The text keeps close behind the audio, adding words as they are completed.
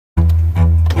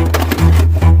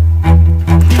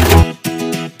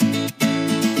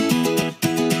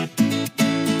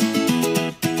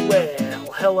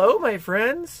my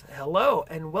friends. Hello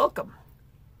and welcome.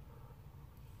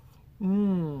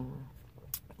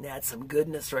 That's some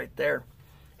goodness right there.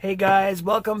 Hey guys,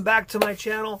 welcome back to my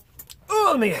channel. Oh,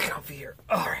 let me get comfy here.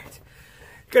 All right.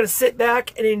 Gonna sit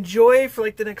back and enjoy for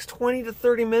like the next 20 to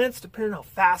 30 minutes, depending on how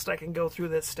fast I can go through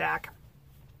this stack.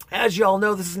 As you all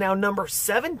know, this is now number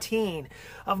 17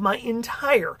 of my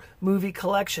entire movie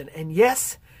collection. And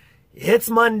yes, it's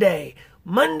Monday.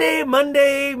 Monday.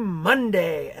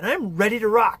 And I'm ready to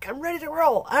rock. I'm ready to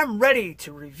roll. I'm ready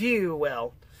to review.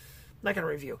 Well, I'm not going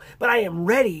to review, but I am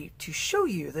ready to show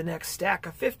you the next stack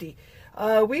of 50.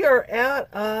 We are at,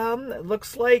 it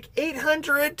looks like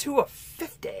 800 to a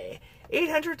 50.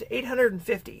 800 to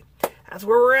 850. That's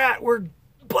where we're at. We're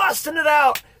busting it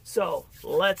out. So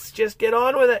let's just get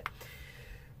on with it.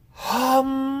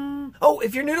 Oh,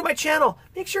 if you're new to my channel,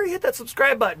 make sure you hit that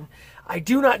subscribe button. I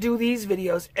do not do these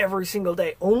videos every single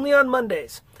day, only on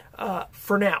Mondays.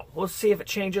 For now, we'll see if it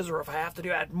changes or if I have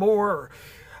to add more. Or,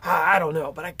 I don't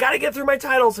know, but I got to get through my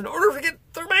titles. In order to get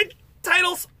through my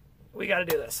titles, we got to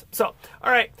do this. So,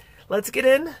 all right, let's get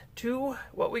into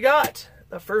what we got.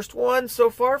 The first one so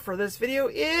far for this video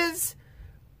is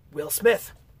Will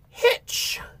Smith,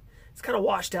 Hitch. It's kind of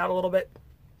washed out a little bit.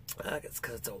 It's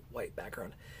because it's a white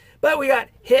background. But we got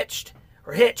Hitched,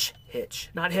 or Hitch,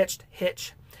 not Hitched,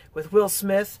 Hitch, with Will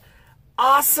Smith.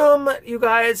 Awesome, you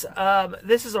guys.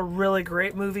 This is a really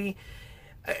great movie.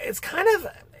 It's kind of,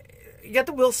 you got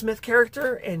the Will Smith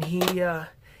character, and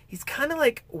he's kind of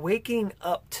like waking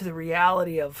up to the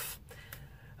reality of,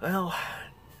 well,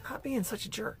 not being such a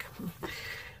jerk.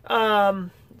 It's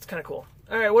kind of cool.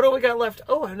 All right, what do we got left?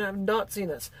 Oh, I have not seen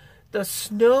this. The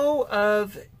Snow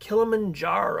of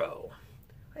Kilimanjaro.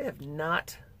 I have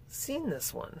not seen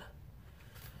this one.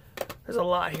 There's a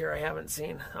lot here I haven't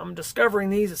seen. I'm discovering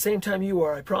these at the same time you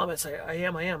are. I promise. I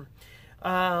am.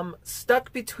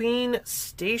 Stuck Between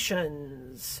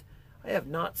Stations. I have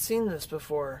not seen this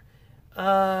before.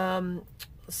 Let's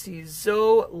see.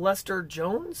 Zoe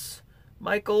Lester-Jones.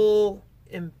 Michael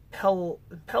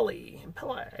Impelli,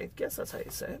 I guess that's how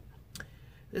you say it.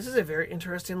 This is a very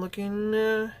interesting looking,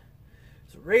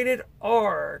 it's rated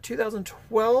R,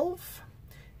 2012,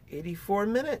 84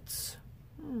 minutes.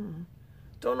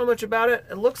 Don't know much about it.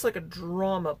 It looks like a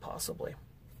drama, possibly.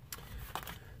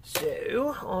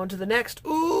 So, on to the next.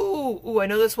 Ooh, I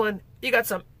know this one. You got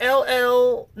some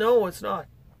LL, no, it's not.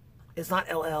 It's not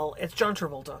LL, it's John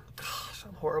Travolta. Gosh,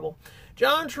 I'm horrible.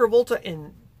 John Travolta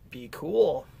in Be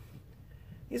Cool.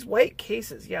 These white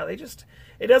cases, yeah,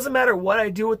 it doesn't matter what I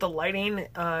do with the lighting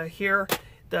here,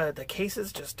 the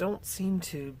cases just don't seem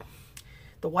to,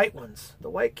 the white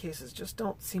cases just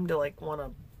don't seem to like want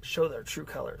to show their true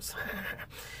colors.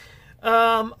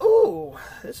 Ooh,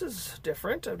 this is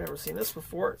different. I've never seen this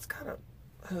before. It's got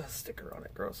a sticker on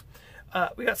it, gross.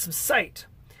 We got some Sight.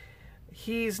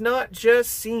 He's Not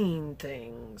Just Seen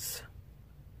Things.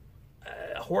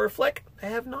 A horror flick I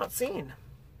have not seen.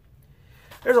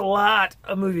 There's a lot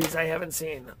of movies I haven't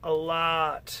seen. A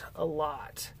lot.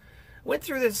 Went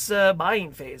through this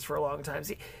buying phase for a long time.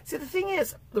 See, the thing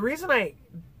is, the reason I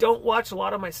don't watch a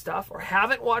lot of my stuff, or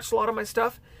haven't watched a lot of my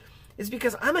stuff, is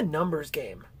because I'm a numbers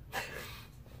game.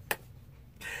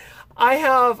 I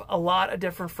have a lot of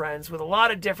different friends with a lot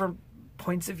of different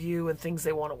points of view and things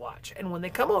they want to watch. And when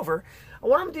they come over, I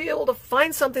want them to be able to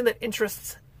find something that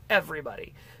interests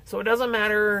everybody. So it doesn't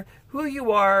matter who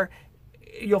you are,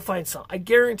 you'll find some. I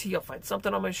guarantee you'll find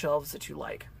something on my shelves that you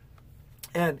like.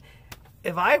 And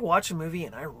if I watch a movie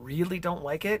and I really don't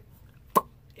like it,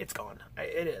 it's gone.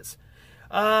 It is.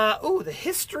 Ooh, The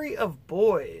History of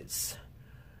Boys.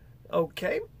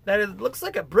 Okay, looks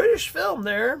like a British film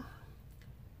there.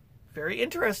 Very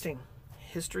interesting.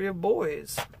 History of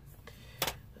Boys.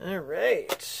 All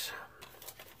right.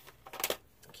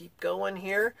 Keep going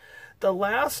here. The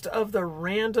Last of the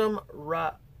Random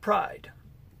Pride.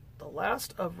 The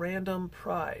Last of Random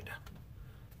Pride.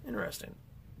 Interesting.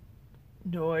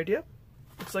 No idea.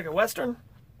 Looks like a Western.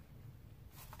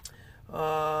 Can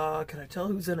I tell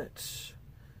who's in it?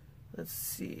 Let's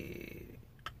see.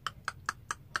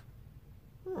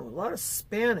 Oh, a lot of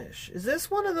Spanish. Is this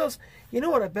one of those? You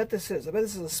know what I bet this is? I bet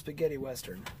this is a spaghetti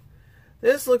Western.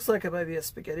 This looks like it might be a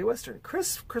spaghetti Western.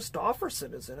 Chris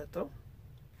Christopherson is in it, though.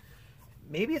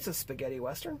 Maybe it's a spaghetti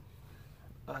Western.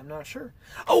 I'm not sure.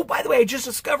 Oh, by the way, I just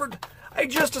discovered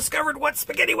what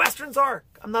spaghetti Westerns are.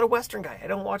 I'm not a Western guy. I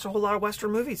don't watch a whole lot of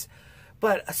Western movies.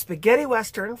 But a spaghetti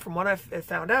Western, from what I've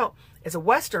found out, is a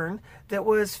Western that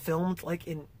was filmed like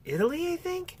in Italy, I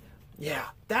think. Yeah,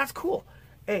 that's cool.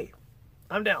 Hey,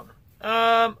 I'm down.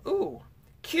 Ooh,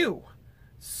 Q.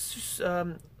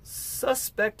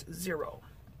 Suspect Zero.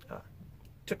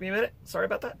 Took me a minute. Sorry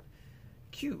about that.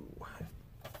 Q.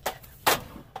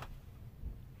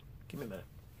 Give me a minute.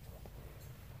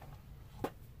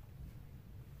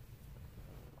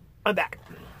 I'm back.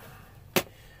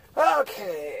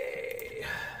 Okay.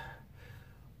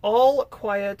 All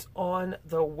Quiet on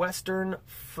the Western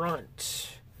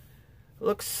Front.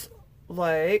 Looks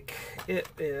like it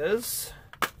is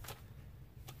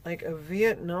like a not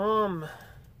Vietnam,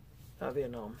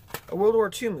 a World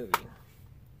War II movie.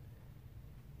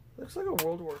 Looks like a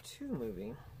World War II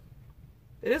movie.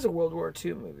 It is a World War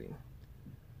II movie.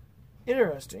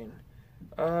 Interesting.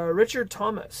 Richard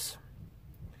Thomas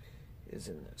is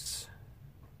in this.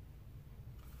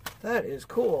 That is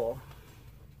cool.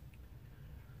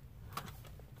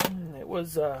 It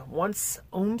was once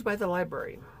owned by the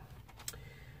library.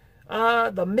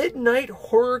 The Midnight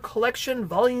Horror Collection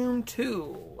Volume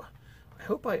 2. I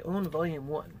hope I own Volume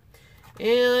 1.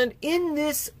 And in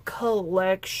this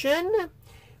collection,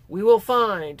 we will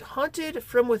find Haunted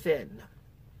from Within,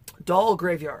 Doll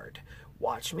Graveyard,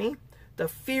 Watch Me, The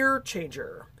Fear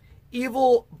Changer,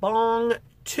 Evil Bong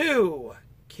 2,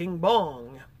 King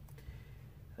Bong.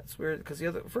 That's weird because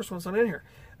the first one's not in here.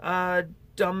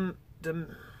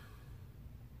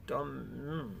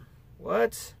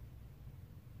 What?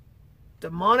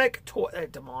 Demonic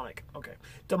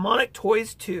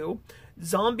Toys 2,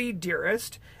 Zombie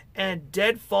Dearest, and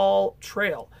Deadfall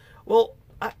Trail. Well,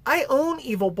 I own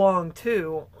Evil Bong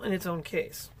 2 in its own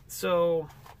case, so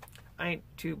I ain't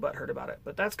too butthurt about it.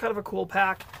 But that's kind of a cool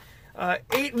pack.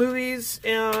 8 movies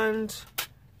and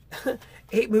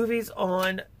 8 movies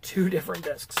on 2 different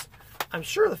discs. I'm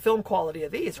sure the film quality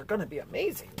of these are going to be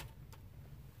amazing.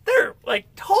 They're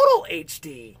like total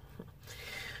HD.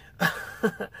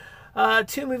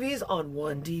 2 movies on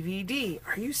 1 DVD.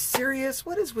 Are you serious?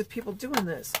 What is with people doing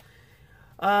this?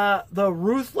 The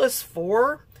Ruthless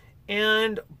 4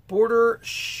 and Border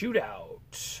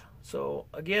Shootout. So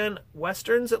again,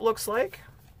 westerns it looks like.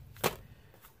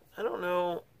 I don't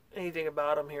know anything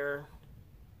about them here.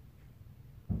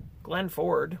 Glenn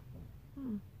Ford.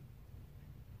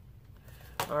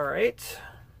 All right.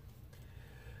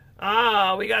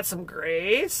 We got some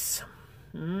Grace.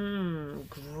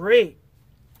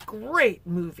 Great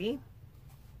movie.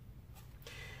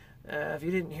 If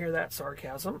you didn't hear that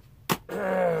sarcasm,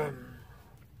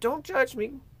 don't judge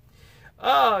me.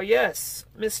 Oh, yes.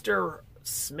 Mr.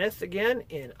 Smith again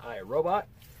in iRobot.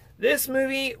 This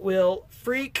movie will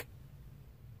freak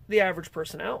the average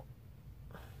person out.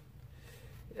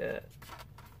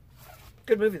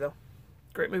 Good movie, though.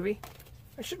 Great movie.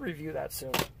 I should review that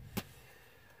soon.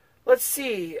 Let's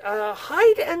see.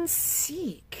 Hide and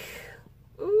Seek.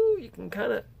 Ooh, you can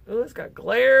kind of... Oh, it's got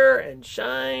glare and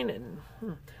shine and...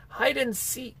 Hide and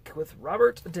Seek with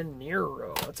Robert De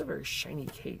Niro. That's a very shiny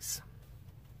case.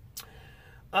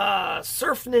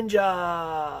 Surf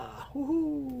Ninja.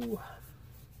 Woohoo.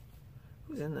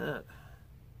 Who's in that?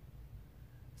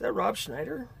 Is that Rob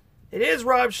Schneider? It is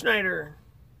Rob Schneider.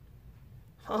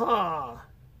 Haha.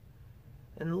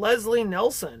 And Leslie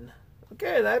Nelson.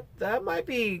 Okay, that might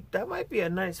be a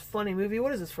nice funny movie.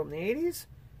 What is this, from the 80s?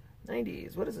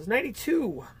 90s. What is this?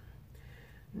 92.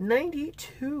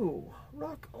 92.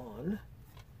 Rock on.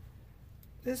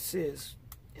 This is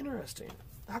interesting.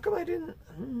 How come I didn't?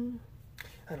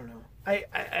 I don't know. I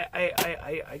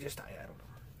don't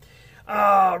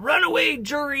know. Runaway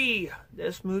Jury.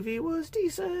 This movie was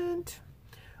decent.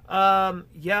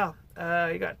 Yeah.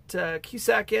 You got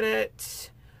Cusack in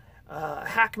it,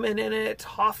 Hackman in it,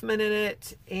 Hoffman in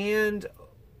it, and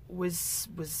was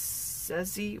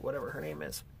Sezzy, whatever her name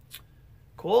is.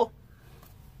 Cool.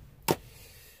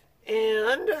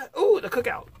 And The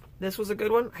Cookout. This was a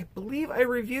good one. I believe I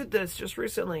reviewed this just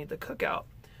recently. The Cookout.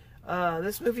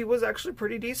 This movie was actually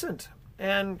pretty decent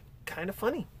and kind of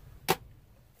funny.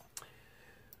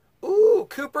 Ooh,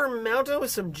 Cooper Mountain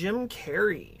with some Jim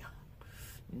Carrey.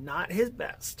 Not his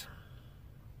best.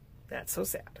 That's so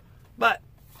sad. But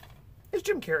it's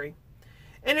Jim Carrey.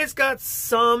 And it's got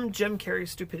some Jim Carrey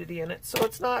stupidity in it. So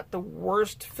it's not the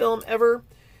worst film ever.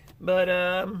 But,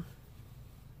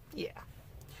 yeah.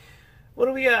 What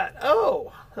do we got?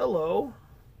 Oh, hello.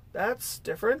 That's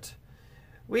different.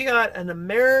 We got An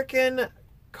American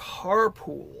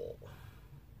Carpool.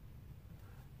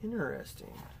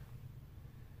 Interesting.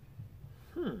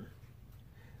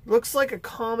 Looks like a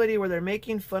comedy where they're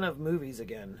making fun of movies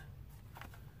again.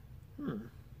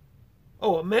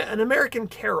 Oh, An American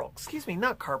Carol. Excuse me,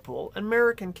 not Carpool.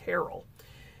 American Carol.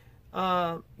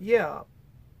 Yeah.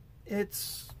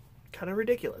 It's kind of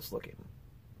ridiculous looking.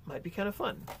 Might be kind of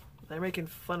fun. They're making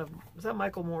fun of... Is that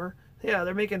Michael Moore? Yeah,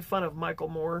 they're making fun of Michael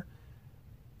Moore.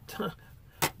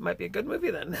 Might be a good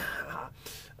movie then.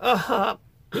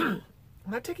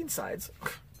 I'm not taking sides.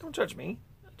 Don't judge me.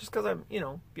 Just because I'm,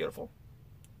 beautiful.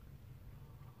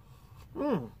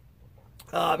 We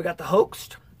got The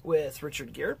Hoaxed with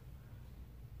Richard Gere.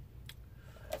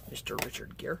 Mr.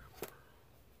 Richard Gere.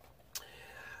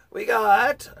 We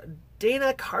got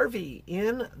Dana Carvey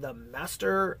in The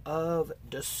Master of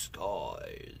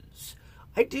Disguise.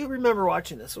 I do remember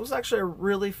watching this. It was actually a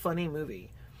really funny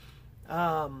movie.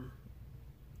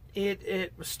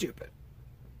 It was stupid.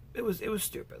 It was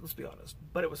stupid, let's be honest.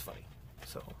 But it was funny.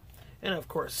 So, and of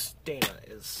course, Dana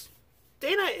is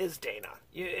Dana.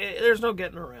 There's no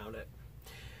getting around it.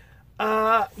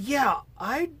 Yeah,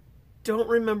 I don't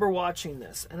remember watching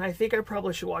this, and I think I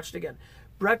probably should watch it again.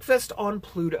 Breakfast on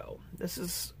Pluto.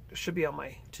 This should be on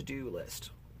my to-do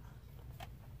list.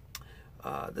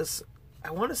 This,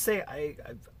 I want to say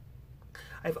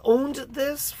I've owned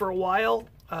this for a while,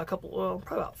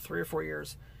 probably about 3 or 4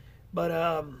 years,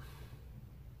 but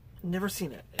never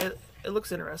seen it. It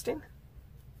looks interesting.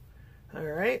 All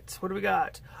right, what do we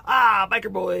got?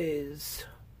 Biker Boys.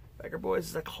 Biker Boys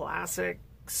is a classic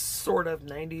sort of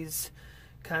 90s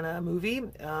kind of movie.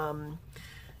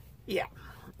 Yeah,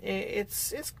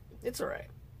 it's all right.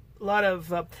 A lot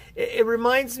of it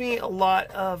reminds me a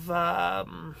lot of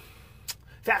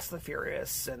Fast and the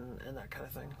Furious and that kind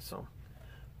of thing. So,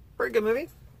 pretty good movie.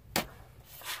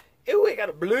 Ooh, we got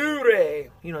a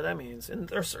Blu-ray. You know what that means. And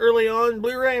there's early on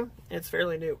Blu-ray. It's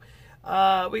fairly new.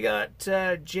 We got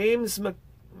James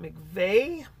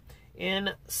McVeigh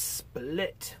in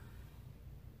Split.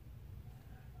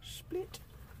 Split.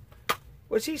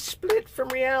 Was he split from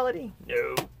reality?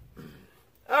 No.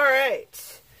 All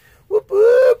right. Whoop,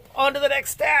 whoop. On to the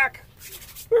next stack.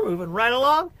 We're moving right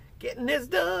along. Getting this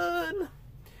done.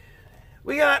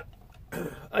 We got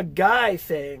a guy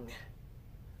thing.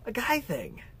 A guy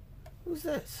thing. Who's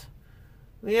this?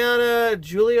 Liana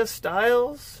Julia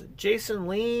Stiles, Jason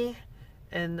Lee,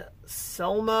 and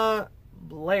Selma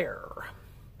Blair.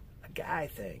 A guy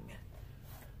thing.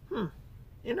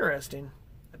 Interesting.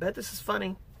 I bet this is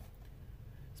funny.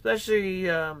 Especially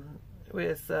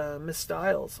with Miss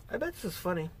Stiles. I bet this is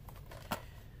funny.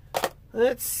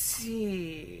 Let's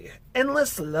see.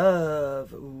 Endless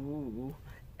Love. Ooh.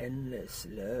 Endless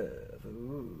Love.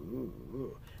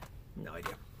 Ooh. No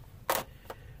idea.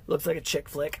 Looks like a chick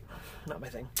flick. Not my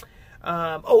thing.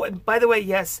 Oh, and by the way,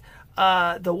 yes,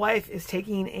 the wife is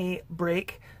taking a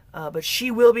break, but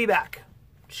she will be back.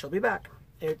 She'll be back.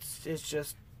 It's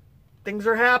just things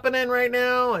are happening right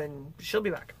now, and she'll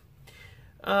be back.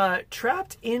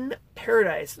 Trapped in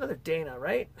Paradise. Another Dana,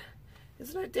 right?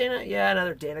 Isn't it Dana? Yeah,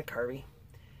 another Dana Carvey.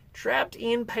 Trapped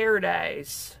in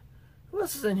Paradise. Who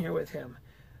else is in here with him?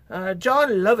 John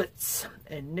Lovitz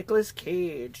and Nicolas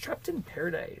Cage. Trapped in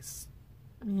Paradise.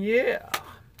 Yeah.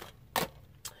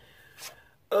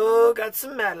 Oh, got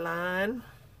some Madeline.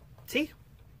 See?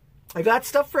 I got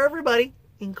stuff for everybody,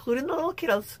 including the little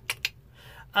kiddos.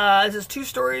 This is 2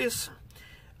 stories.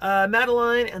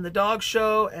 Madeline and the Dog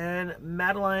Show and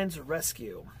Madeline's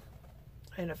Rescue.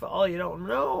 And if all you don't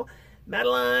know,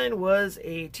 Madeline was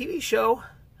a TV show.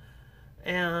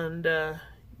 And,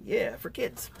 yeah, for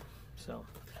kids. So,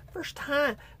 first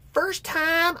time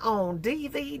on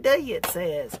DVD, it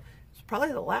says. It's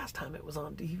probably the last time it was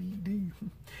on DVD.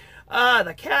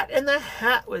 The Cat in the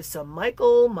Hat with some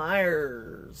Michael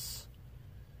Myers.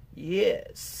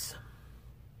 Yes.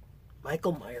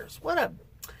 Michael Myers. What a,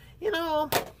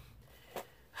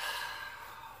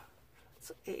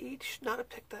 it's age not to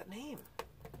pick that name.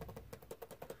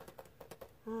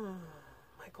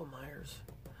 Michael Myers.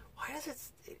 Why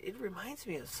does it reminds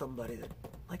me of somebody that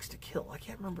likes to kill. I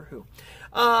can't remember who.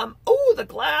 Oh, The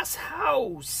Glass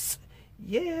House.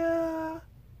 Yeah.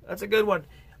 That's a good one.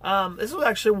 This was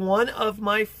actually one of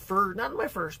my first, not my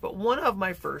first, but one of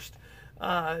my first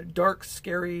dark,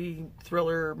 scary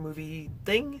thriller movie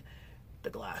thing. The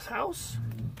Glass House.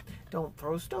 Don't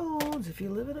throw stones if you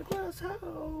live in a glass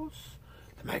house.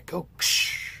 They might go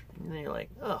ksh. And then you're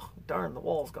like, oh, darn, the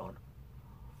wall's gone.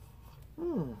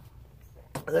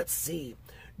 Let's see.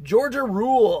 Georgia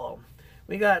Rule.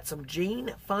 We got some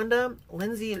Jane Fonda,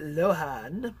 Lindsay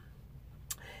Lohan,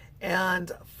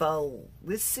 and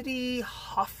Felicity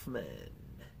Huffman.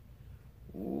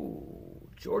 Ooh,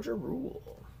 Georgia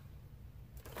Rule.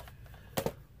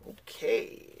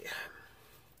 Okay.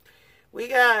 We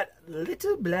got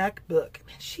Little Black Book.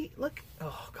 Man,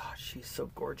 oh gosh, she's so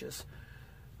gorgeous.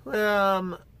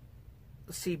 Let's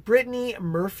see, Brittany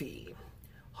Murphy,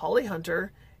 Holly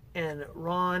Hunter, and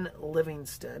Ron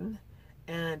Livingston,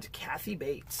 and Kathy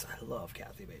Bates. I love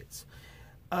Kathy Bates.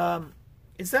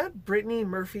 Is that Brittany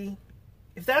Murphy?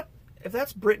 If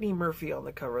that's Brittany Murphy on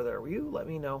the cover there, will you let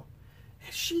me know?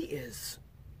 She is,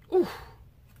 ooh,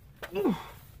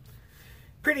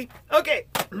 Pretty. Okay.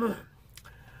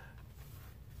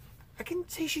 I can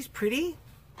say she's pretty.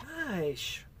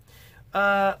 Nice.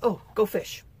 Oh, go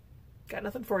fish. Got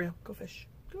nothing for you. Go fish.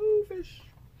 Go fish.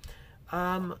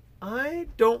 I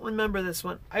don't remember this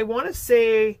one. I want to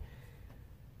say,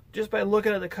 just by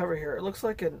looking at the cover here, it looks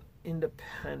like an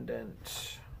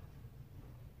independent.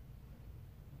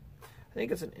 I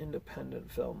think it's an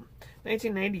independent film.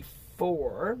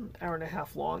 1994, hour and a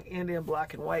half long, and in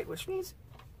black and white, which means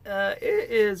it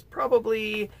is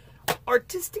probably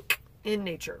artistic in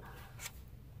nature.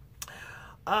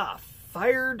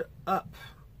 Fired Up.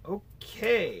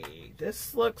 Okay,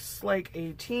 this looks like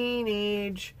a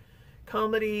teenage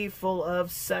comedy full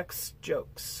of sex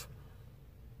jokes.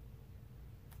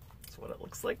 That's what it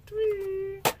looks like to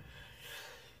me.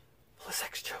 Full of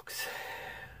sex jokes.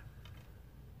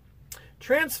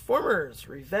 Transformers: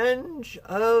 Revenge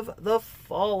of the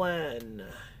Fallen.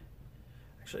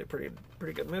 Actually, a pretty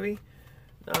good movie.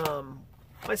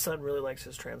 My son really likes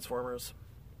his Transformers.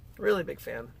 Really big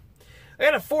fan. I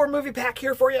got a 4 movie pack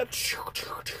here for you.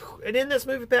 And in this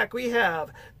movie pack, we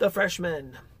have The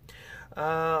Freshman,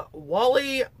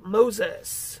 Wally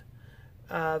Moses,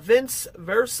 Vince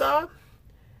Versa,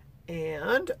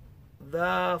 and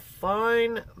The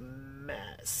Fine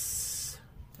Mess.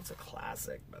 It's a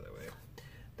classic, by the way.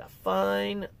 The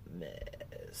Fine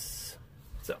Mess.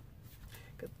 So,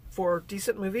 got 4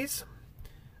 decent movies.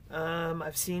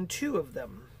 I've seen 2 of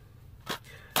them.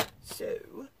 So,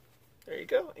 there you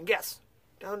go. And guess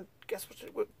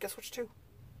which 2?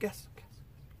 Guess.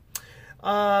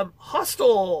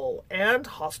 Hostel and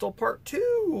Hostel Part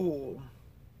 2.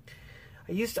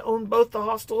 I used to own both the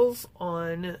Hostels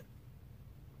on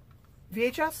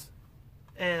VHS,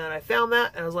 and I found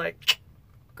that, and I was like,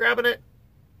 grabbing it.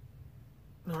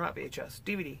 No, not VHS,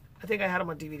 DVD. I think I had them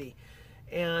on DVD.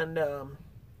 And,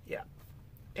 yeah.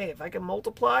 Hey, if I can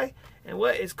multiply, and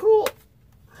what is cool?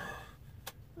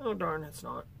 Oh, darn, it's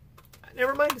not.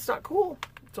 Never mind, it's not cool.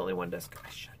 It's only 1 disc. I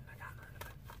shouldn't have gotten rid of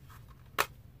it.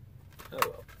 Oh,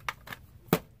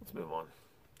 well. Let's move on.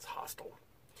 It's Hostile.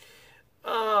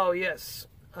 Oh, yes.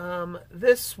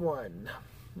 This one.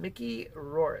 Mickey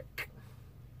Rourke.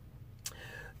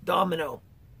 Domino.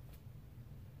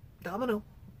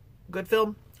 Good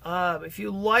film. If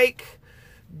you like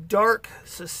dark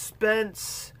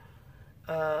suspense,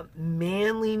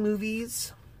 manly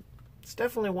movies, it's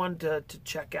definitely one to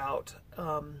check out.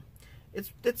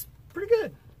 It's pretty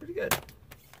good.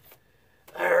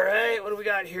 All right, what do we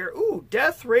got here? Ooh,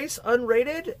 Death Race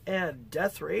Unrated and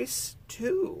Death Race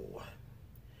 2.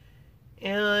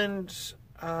 And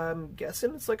I'm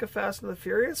guessing it's like a Fast and the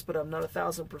Furious, but I'm not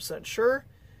 1,000% sure.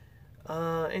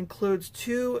 Includes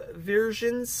 2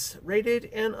 versions, rated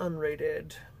and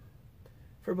unrated,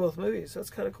 for both movies. That's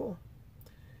kind of cool.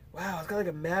 Wow, it's got like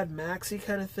a Mad Maxy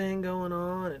kind of thing going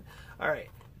on. And all right,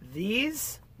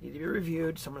 these need to be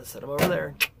reviewed, so I'm going to set them over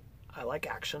there. I like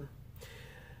action.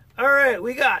 All right,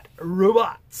 we got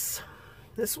Robots.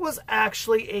 This was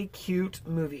actually a cute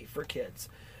movie for kids.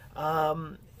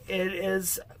 It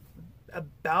is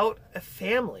about a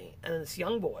family and this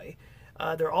young boy.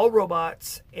 They're all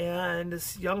robots, and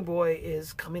this young boy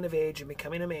is coming of age and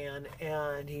becoming a man,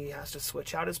 and he has to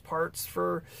switch out his parts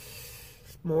for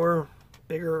more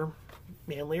bigger,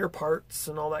 manlier parts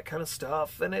and all that kind of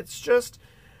stuff. And it's just,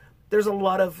 there's a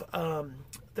lot of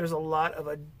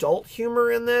adult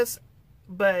humor in this,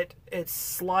 but it's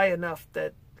sly enough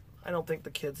that I don't think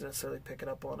the kids necessarily picking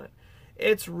up on it.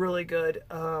 It's really good.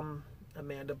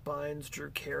 Amanda Bynes, Drew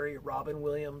Carey, Robin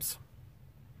Williams.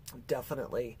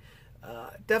 Definitely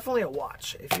a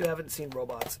watch if you haven't seen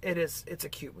Robots. It's a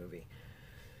cute movie.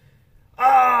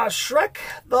 Shrek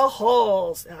the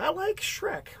Halls. I like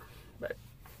Shrek, but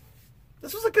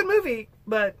this was a good movie,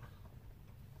 but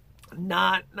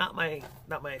not my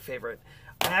favorite.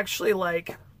 I actually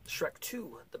like Shrek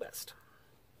 2 the best.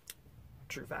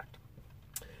 True fact.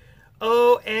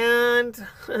 Oh, and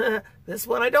this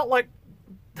one I don't like.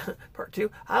 Part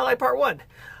 2. I like Part 1.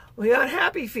 We got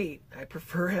Happy Feet. I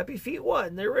prefer Happy Feet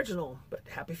 1, the original, but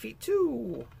Happy Feet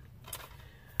 2.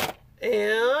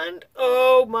 And,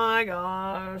 oh my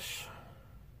gosh.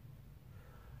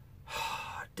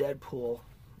 Deadpool.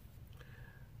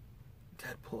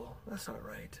 That's not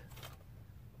right.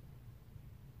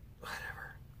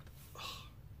 Whatever.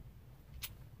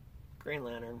 Green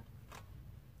Lantern.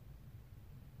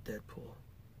 Deadpool.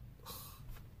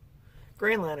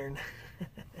 Green Lantern.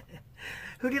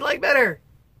 Who do you like better?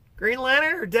 Green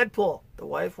Lantern or Deadpool? The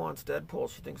wife wants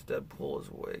Deadpool. She thinks Deadpool is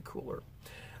way cooler.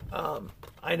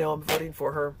 I know I'm voting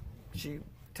for her. She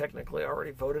technically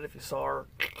already voted if you saw her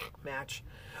match.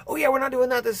 Oh yeah, we're not doing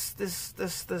that this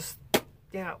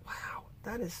Yeah, wow,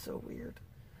 that is so weird.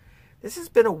 This has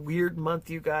been a weird month,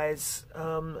 you guys.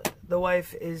 The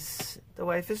wife is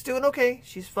doing okay.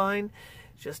 She's fine.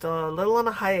 Just a little on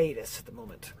a hiatus at the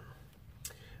moment.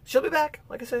 She'll be back,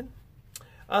 like I said.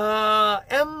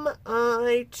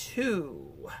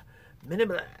 MI2, Men in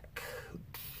Black.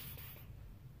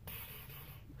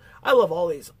 I love all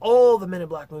these. All the Men in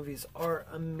Black movies are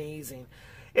amazing.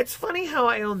 It's funny how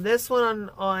I own this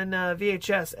one on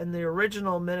VHS and the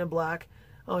original Men in Black.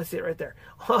 Oh, I see it right there.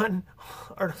 I'm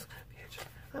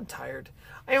tired.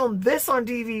 I own this on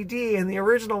DVD and the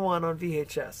original one on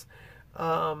VHS.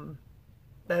 My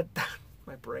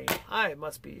brain. I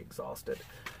must be exhausted.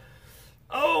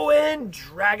 Oh, and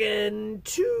Dragon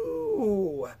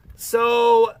 2.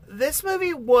 So, this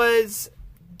movie was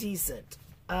decent.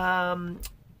 DreamWorks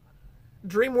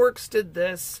did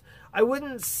this. I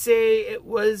wouldn't say it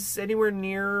was anywhere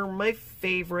near my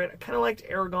favorite. I kind of liked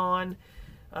Eragon.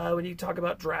 When you talk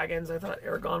about dragons, I thought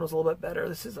Eragon was a little bit better.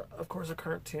 This is, of course, a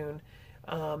cartoon.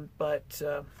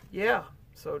 Yeah.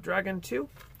 So, Dragon 2.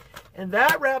 And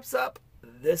that wraps up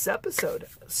this episode.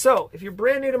 So, if you're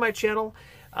brand new to my channel,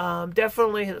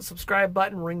 definitely hit the subscribe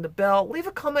button, ring the bell, leave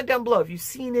a comment down below. Have you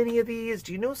seen any of these?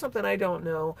 Do you know something I don't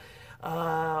know?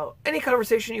 Any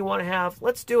conversation you want to have,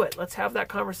 let's do it. Let's have that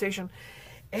conversation.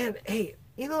 And hey,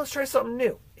 let's try something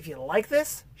new. If you like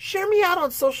this, share me out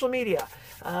on social media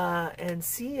and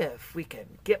see if we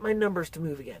can get my numbers to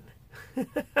move again.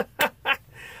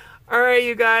 All right,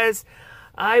 you guys.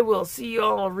 I will see you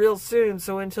all real soon.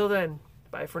 So until then,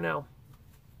 bye for now.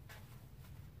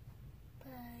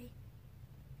 Bye.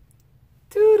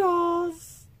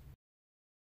 Toodles.